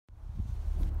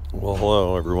Well,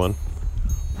 hello, everyone.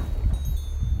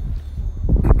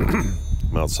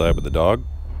 I'm outside with the dog.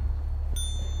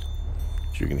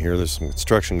 As you can hear, there's some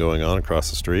construction going on across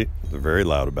the street. They're very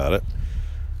loud about it.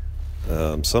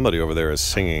 Somebody over there is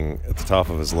singing at the top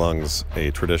of his lungs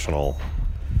a traditional,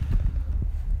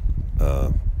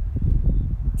 I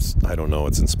don't know,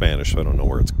 it's in Spanish, so I don't know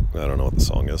what the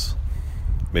song is.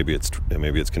 Maybe it's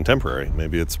contemporary.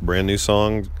 Maybe it's a brand new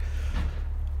song,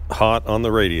 hot on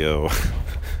the radio.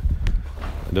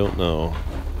 I don't know.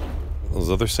 Those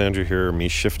other sounds you hear are me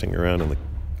shifting around in the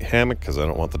hammock because I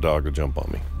don't want the dog to jump on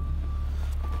me.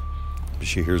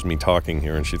 She hears me talking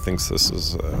here and she thinks this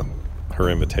is her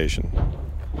invitation.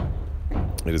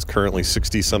 It is currently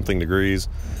 60-something degrees,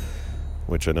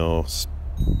 which I know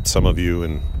some of you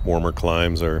in warmer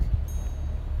climes are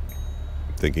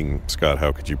thinking, Scott,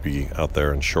 how could you be out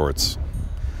there in shorts?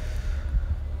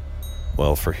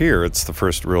 Well, for here, it's the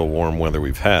first real warm weather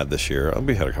we've had this year.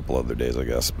 We had a couple other days, I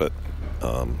guess, but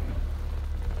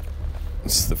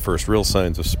it's the first real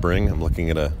signs of spring. I'm looking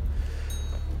at a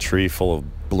tree full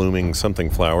of blooming something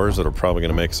flowers that are probably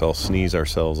going to make us all sneeze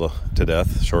ourselves to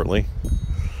death shortly.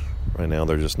 Right now,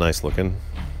 they're just nice looking.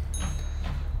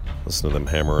 Listen to them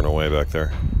hammering away back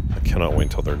there. I cannot wait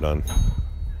until they're done.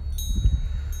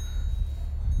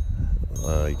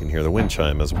 You can hear the wind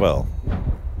chime as well.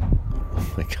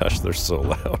 Oh my gosh, they're so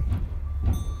loud.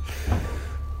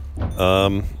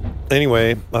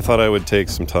 Anyway, I thought I would take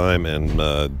some time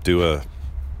and do a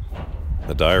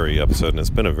diary episode, and it's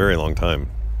been a very long time.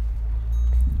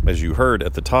 As you heard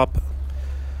at the top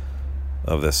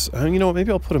of this,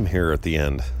 maybe I'll put them here at the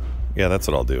end. Yeah, that's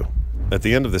what I'll do. At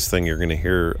the end of this thing, you're going to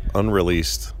hear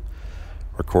unreleased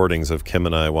recordings of Kim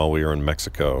and I while we were in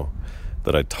Mexico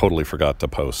that I totally forgot to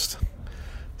post.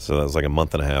 So that was like a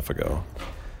month and a half ago.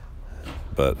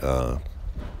 But I'm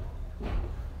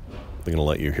going to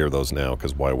let you hear those now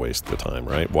because why waste the time,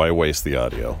 right? Why waste the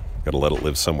audio? Got to let it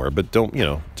live somewhere. But don't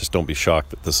be shocked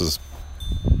that this is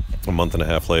a month and a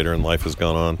half later and life has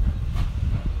gone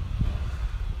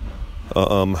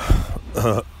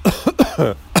on.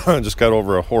 I just got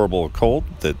over a horrible cold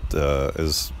that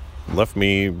has left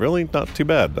me really not too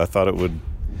bad. I thought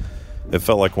it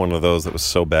felt like one of those that was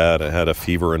so bad. I had a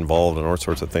fever involved and all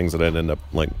sorts of things that I'd end up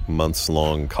like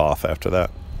months-long cough after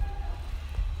that.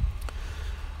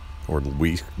 Or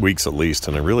weeks at least,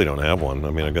 and I really don't have one. I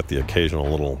mean, I got the occasional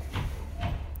little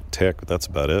tick, but that's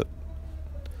about it.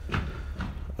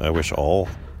 I wish if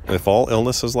all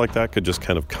illnesses like that could just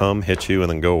kind of come, hit you, and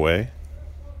then go away,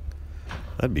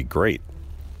 that'd be great.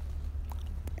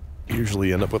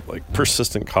 Usually end up with like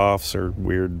persistent coughs or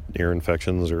weird ear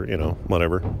infections or,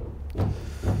 whatever.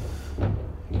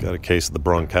 Got a case of the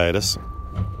bronchitis.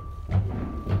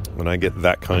 When I get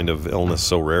that kind of illness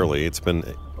so rarely, it's been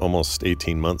almost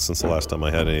 18 months since the last time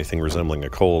I had anything resembling a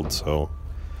cold, so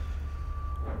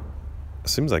it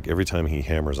seems like every time he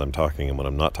hammers, I'm talking, and when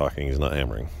I'm not talking, he's not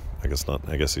hammering. I guess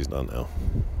he's not now.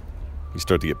 You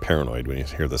start to get paranoid when you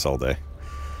hear this all day.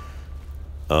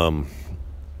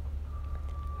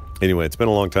 Anyway, it's been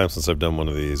a long time since I've done one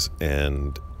of these,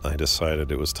 and I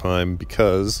decided it was time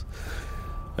because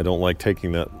I don't like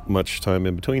taking that much time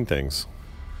in between things.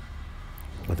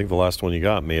 I think the last one you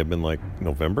got may have been like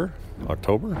November,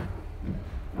 October.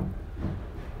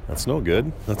 That's no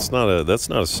good. That's not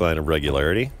a sign of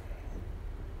regularity.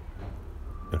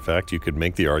 In fact, you could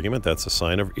make the argument that's a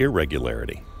sign of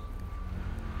irregularity.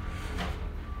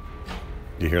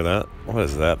 Do you hear that? What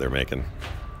is that they're making?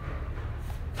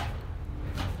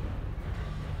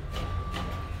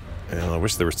 And I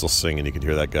wish they were still singing. You could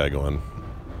hear that guy going.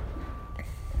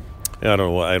 Yeah, I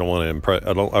don't want to impress.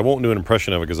 I won't do an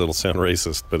impression of it because it'll sound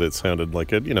racist. But it sounded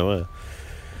like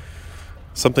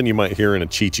something you might hear in a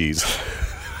Chi-Chi's,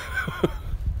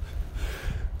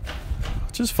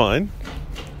 which is fine.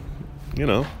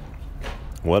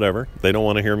 Whatever. They don't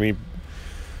want to hear me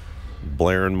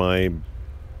blaring my,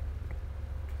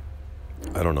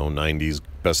 90s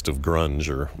best of grunge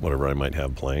or whatever I might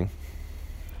have playing.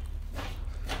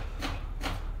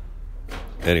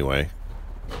 Anyway,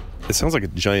 it sounds like a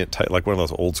giant like one of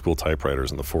those old school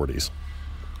typewriters in the 40s.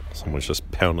 Someone's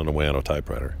just pounding away on a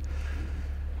typewriter.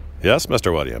 Yes,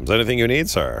 Mr. Williams, anything you need,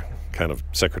 sir? Kind of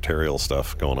secretarial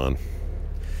stuff going on.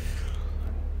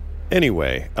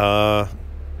 Anyway,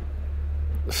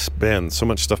 man, so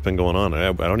much stuff been going on.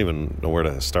 I don't even know where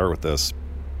to start with this.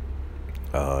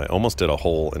 I almost did a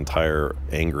whole entire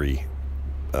angry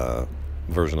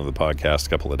version of the podcast a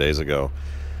couple of days ago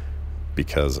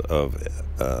because of,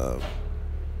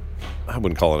 I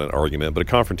wouldn't call it an argument, but a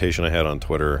confrontation I had on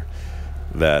Twitter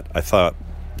that I thought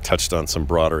touched on some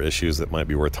broader issues that might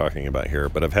be worth talking about here,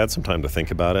 but I've had some time to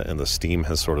think about it, and the steam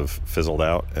has sort of fizzled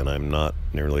out, and I'm not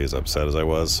nearly as upset as I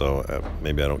was, so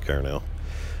maybe I don't care now.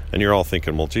 And you're all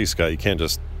thinking, well, gee, Scott, you can't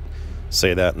just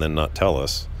say that and then not tell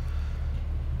us.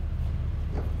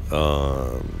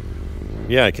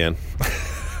 Yeah, I can.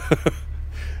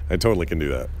 I totally can do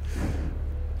that.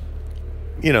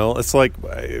 You know, it's like,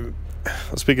 I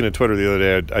was speaking to Twitter the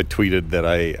other day, I tweeted that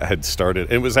I had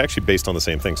started, it was actually based on the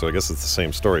same thing, so I guess it's the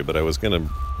same story, but I was going to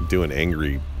do an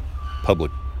angry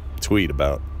public tweet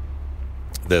about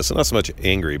this, and not so much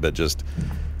angry, but just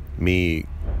me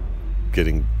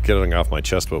getting off my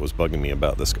chest what was bugging me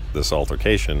about this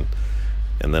altercation.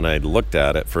 And then I looked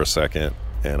at it for a second,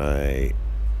 and I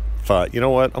thought, you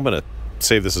know what, I'm going to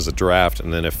save this as a draft,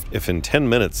 and then if in 10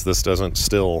 minutes this doesn't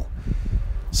still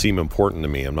seem important to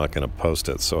me, I'm not going to post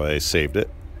it. So I saved it,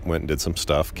 went and did some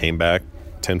stuff, came back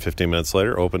 10-15 minutes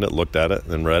later, opened it, looked at it,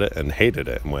 and read it, and hated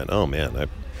it, and went, oh man,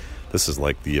 this is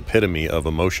like the epitome of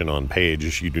emotion on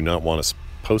page. You do not want to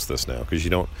post this now because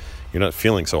you're not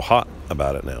feeling so hot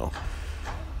about it now,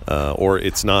 or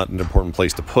it's not an important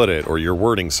place to put it, or your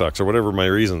wording sucks, or whatever my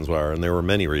reasons were. And there were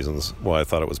many reasons why I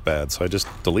thought it was bad, so I just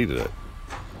deleted it,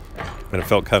 and it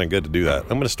felt kind of good to do that. I'm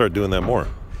going to start doing that more.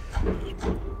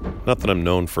 Not that I'm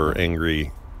known for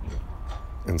angry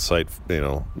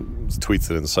tweets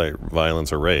that incite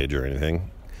violence or rage or anything,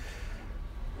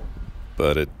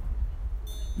 but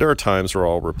there are times where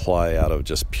I'll reply out of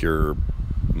just pure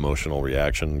emotional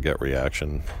reaction, gut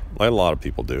reaction, like a lot of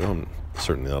people do. I'm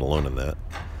certainly not alone in that.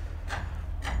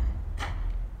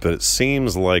 But it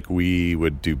seems like we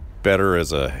would do better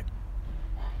as a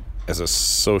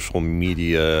social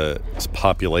media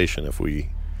population if we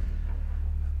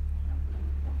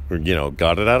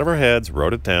got it out of our heads,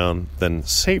 wrote it down, then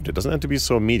saved it. It doesn't have to be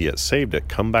so immediate. Saved it,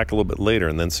 come back a little bit later,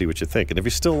 and then see what you think. And if you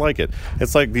still like it,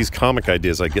 it's like these comic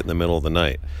ideas I get in the middle of the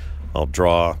night. I'll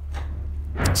draw,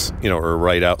 or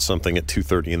write out something at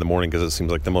 2:30 in the morning because it seems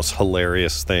like the most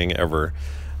hilarious thing ever.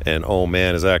 And, oh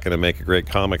man, is that going to make a great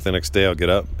comic? The next day I'll get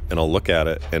up and I'll look at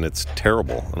it, and it's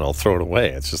terrible, and I'll throw it away.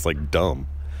 It's just like dumb.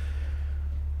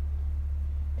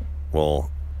 Well,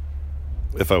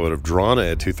 if I would have drawn it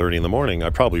at 2:30 in the morning, I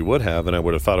probably would have, and I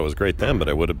would have thought it was great then, but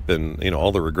I would have been,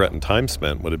 all the regret and time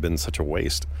spent would have been such a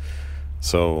waste.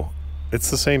 So it's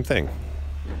the same thing.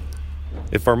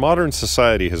 If our modern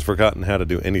society has forgotten how to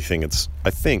do anything, I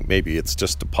think maybe it's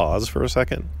just to pause for a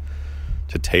second,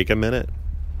 to take a minute,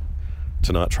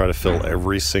 to not try to fill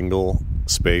every single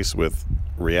space with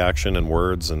reaction and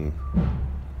words and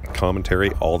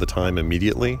commentary all the time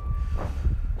immediately.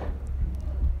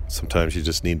 Sometimes you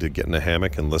just need to get in a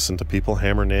hammock and listen to people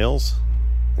hammer nails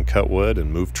and cut wood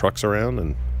and move trucks around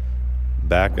and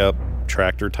back up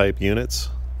tractor type units.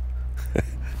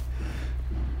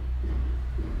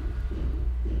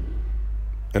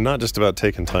 And not just about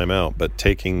taking time out, but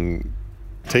taking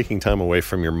time away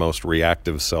from your most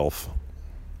reactive self.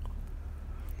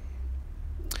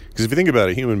 Because if you think about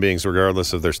it, human beings,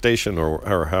 regardless of their station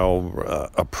or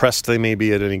how oppressed they may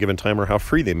be at any given time, or how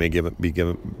free they may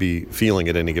be feeling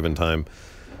at any given time,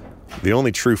 the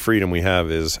only true freedom we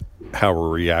have is how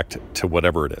we react to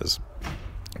whatever it is.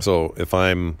 So if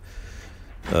I'm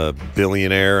a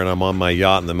billionaire and I'm on my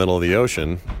yacht in the middle of the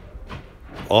ocean,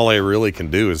 all I really can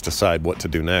do is decide what to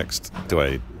do next. Do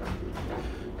I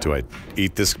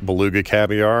eat this beluga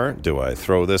caviar? Do I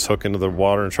throw this hook into the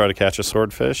water and try to catch a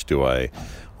swordfish? Do I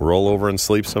roll over and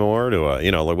sleep some more? Do I,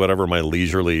 like whatever my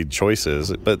leisurely choice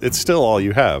is? But it's still all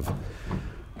you have.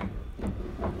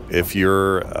 If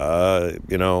you're,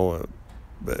 in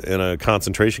a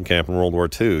concentration camp in World War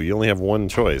II, you only have one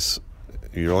choice.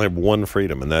 You only have one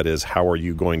freedom, and that is, how are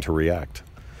you going to react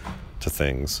to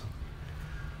things?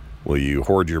 Will you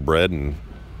hoard your bread and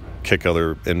kick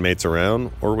other inmates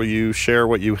around, or will you share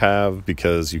what you have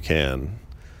because you can,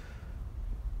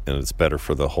 and it's better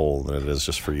for the whole than it is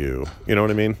just for you? You know what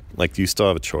I mean? Like, you still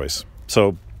have a choice.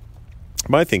 So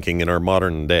my thinking in our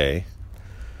modern day,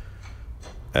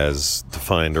 as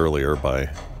defined earlier by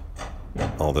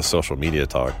all this social media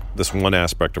talk, this one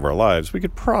aspect of our lives, we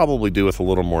could probably do with a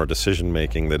little more decision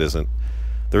making that isn't,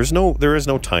 there is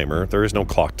no timer, there is no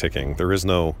clock ticking, there is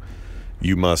no,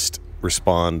 you must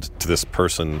respond to this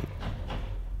person.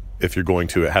 If you're going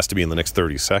to, it has to be in the next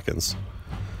 30 seconds.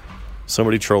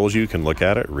 Somebody trolls you can look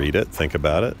at it, read it, think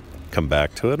about it, come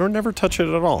back to it, or never touch it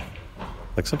at all.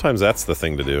 Like, sometimes that's the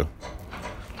thing to do.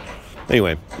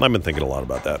 Anyway, I've been thinking a lot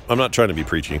about that. I'm not trying to be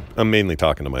preachy. I'm mainly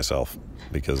talking to myself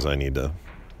because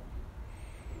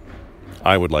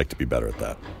I would like to be better at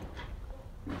that.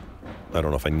 I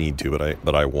don't know if I need to,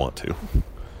 but I want to.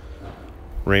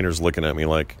 Rainer's looking at me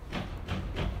like,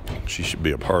 She should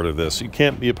be a part of this. You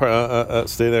can't be a part.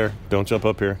 Stay there. Don't jump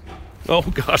up here. Oh,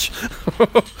 gosh.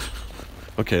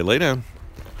 Okay, lay down.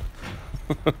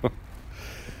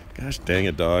 Gosh dang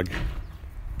it, dog.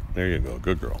 There you go.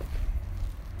 Good girl.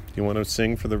 You want to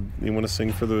sing for the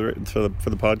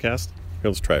podcast? Here,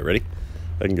 let's try it. Ready?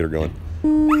 I can get her going.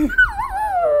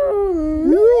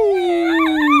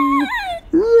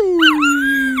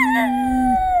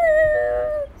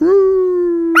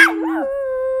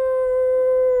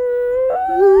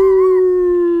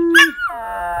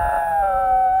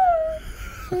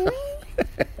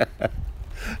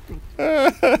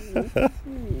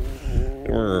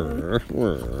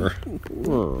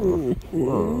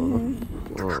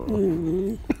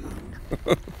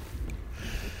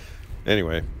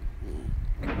 Anyway,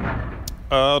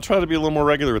 I'll try to be a little more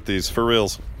regular with these, for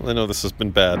reals. I know this has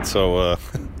been bad, so I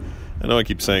know I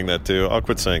keep saying that too. I'll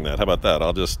quit saying that. How about that?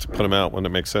 I'll just put them out when it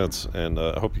makes sense, and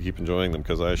I hope you keep enjoying them,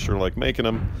 because I sure like making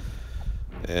them.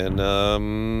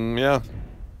 And yeah,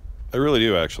 I really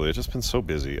do, actually. I've just been so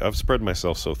busy. I've spread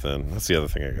myself so thin. That's the other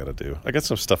thing I gotta do. I got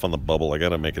some stuff on the bubble I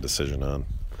gotta make a decision on.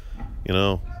 You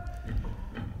know,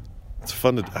 it's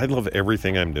fun I love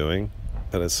everything I'm doing,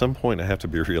 but at some point I have to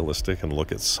be realistic and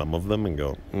look at some of them and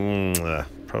go,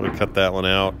 probably cut that one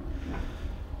out.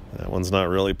 That one's not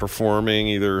really performing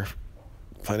either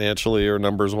financially or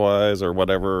numbers wise or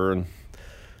whatever, and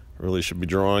really should be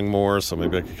drawing more, so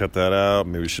maybe I could cut that out.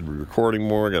 Maybe we should be recording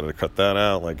more, gotta cut that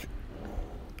out. Like,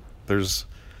 there's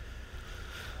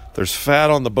fat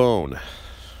on the bone.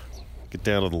 Get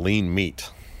down to the lean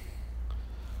meat.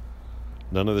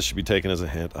 None of this should be taken as a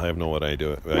hint. I have no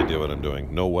idea what I'm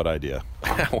doing. No idea.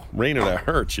 Ow, Rainer, that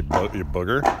hurts, you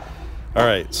booger. All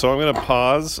right, so I'm going to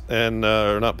pause, and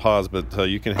or not pause, but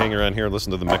you can hang around here and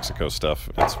listen to the Mexico stuff.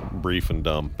 It's brief and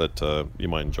dumb, but you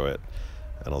might enjoy it.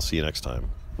 And I'll see you next time,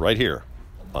 right here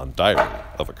on Diary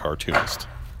of a Cartoonist.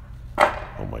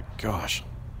 Oh my gosh.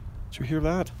 Did you hear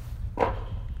that? All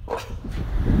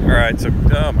right, so,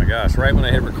 oh my gosh, right when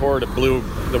I hit record,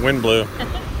 the wind blew.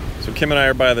 So Kim and I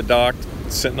are by the dock,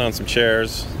 sitting on some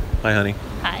chairs. Hi, honey.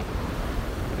 Hi.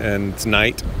 And it's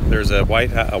night. There's a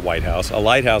lighthouse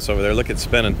over there. Look, it's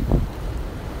spinning.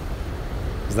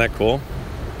 Isn't that cool?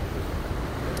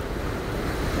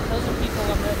 Those are people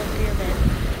on the pier, babe.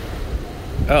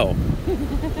 Oh.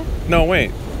 No,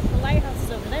 wait. The lighthouse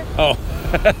is over there. Oh.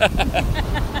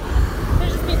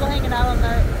 There's just people hanging out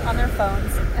on their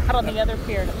phones out on the other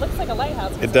pier. It looks like a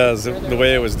lighthouse. It does, the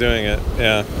way it was doing it.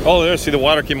 Yeah. Oh, there, see, the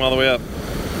water came all the way up. Yep,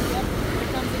 here it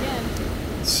comes again.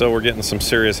 So we're getting some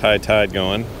serious high tide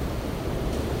going,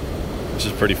 which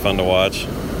is pretty fun to watch.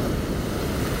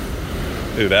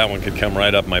 Ooh, that one could come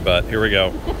right up my butt. Here we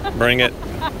go. Bring it.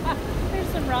 There's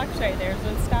some rocks right there, so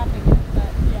it's stopping it, but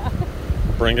yeah.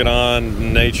 Bring it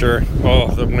on, nature. Oh,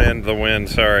 the wind.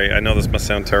 Sorry, I know this must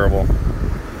sound terrible.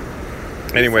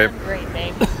 Anyway. You sound great,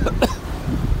 babe.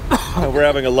 We're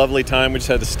having a lovely time. We just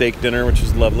had a steak dinner, which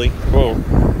was lovely. Whoa.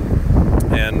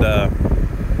 And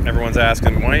everyone's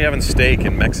asking, why are you having steak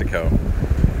in Mexico?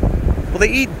 Well, they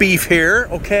eat beef here,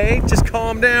 okay? Just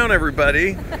calm down,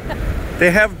 everybody.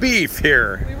 They have beef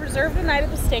here. We reserved a night at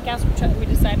the steakhouse. We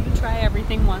decided to try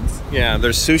everything once. Yeah,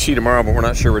 there's sushi tomorrow, but we're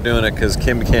not sure we're doing it because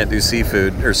Kim can't do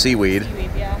seafood or seaweed.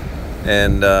 Seaweed, yeah.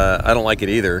 And I don't like it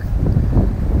either.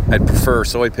 I'd prefer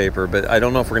soy paper, but I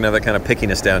don't know if we're going to have that kind of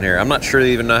pickiness down here. I'm not sure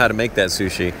they even know how to make that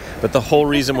sushi. But the whole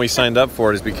reason we signed up for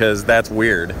it is because that's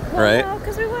weird, right? Well,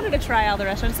 because we wanted to try all the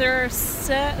restaurants. There are six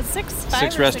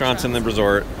restaurants in the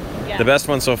resort. Yeah. The best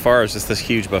one so far is just this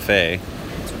huge buffet.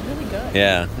 It's really good.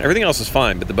 Yeah. Everything else is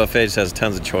fine, but the buffet just has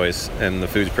tons of choice, and the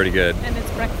food's pretty good. And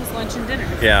it's breakfast, lunch, and dinner.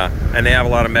 Yeah. And they have a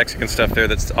lot of Mexican stuff there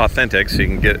that's authentic, so you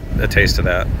can get a taste of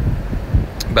that.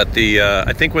 But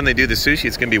I think when they do the sushi,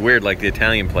 it's going to be weird, like the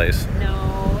Italian place.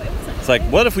 No, it wasn't. It's like,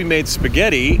 what if we made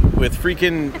spaghetti with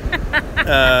freaking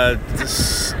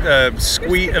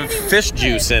squeeze of fish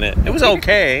juice in it? It was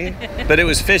okay, but it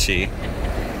was fishy.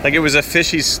 Like, it was a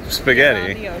fishy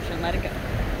spaghetti. You're on the ocean, let it go.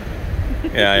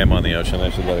 Yeah, I am on the ocean. I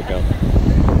should let it go.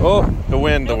 Oh, the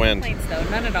wind. No complaints, though.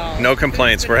 None at all. No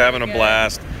complaints. We're having a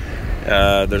blast.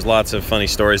 There's lots of funny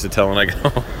stories to tell when I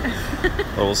go.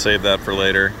 But we'll save that for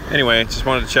later. Anyway, just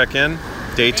wanted to check in.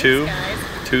 Day 2. Guys.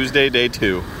 Tuesday, day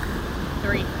 2.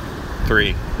 3.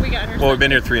 We got her. Well, Sunday. we've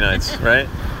been here 3 nights, right?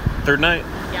 Third night?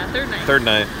 Yeah, third night. Third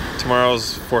night.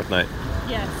 Tomorrow's 4th night.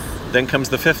 Yes. Then comes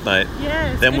the 5th night.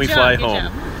 Yes. Then we fly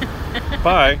home.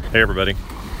 Bye. Hey, everybody.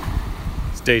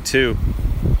 It's day 2.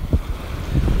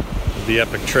 The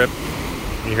epic trip.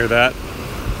 You hear that?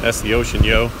 That's the ocean,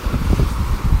 yo.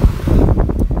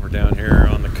 We're down here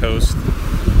on the coast.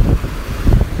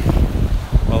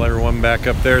 While everyone back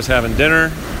up there is having dinner.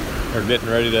 are getting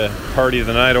ready to party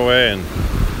the night away and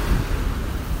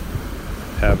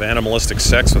have animalistic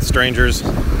sex with strangers.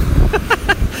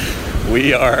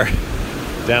 We are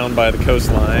down by the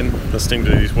coastline listening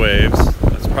to these waves.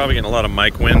 It's probably getting a lot of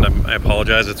mic wind. I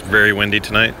apologize. It's very windy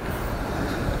tonight.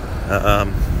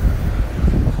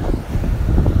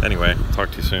 Anyway,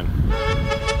 talk to you soon.